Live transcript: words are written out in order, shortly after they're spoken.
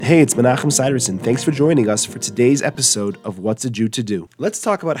Hey, it's Menachem Siderson. Thanks for joining us for today's episode of What's a Jew to Do. Let's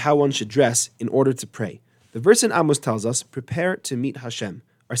talk about how one should dress in order to pray. The verse in Amos tells us, prepare to meet Hashem.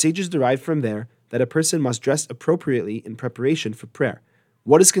 Our sages derive from there that a person must dress appropriately in preparation for prayer.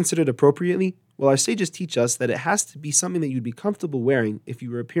 What is considered appropriately? Well, our sages teach us that it has to be something that you'd be comfortable wearing if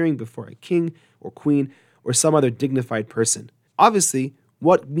you were appearing before a king or queen or some other dignified person. Obviously,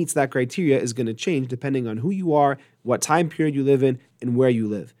 what meets that criteria is going to change depending on who you are, what time period you live in, and where you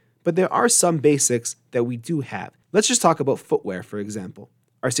live. But there are some basics that we do have. Let's just talk about footwear, for example.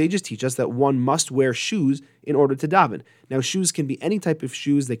 Our sages teach us that one must wear shoes in order to daven. Now, shoes can be any type of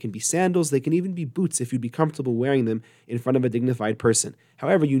shoes. They can be sandals. They can even be boots if you'd be comfortable wearing them in front of a dignified person.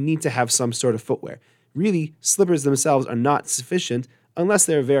 However, you need to have some sort of footwear. Really, slippers themselves are not sufficient unless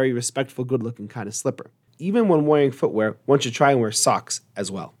they're a very respectful, good-looking kind of slipper. Even when wearing footwear, one should try and wear socks as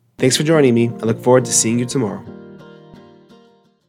well. Thanks for joining me. I look forward to seeing you tomorrow.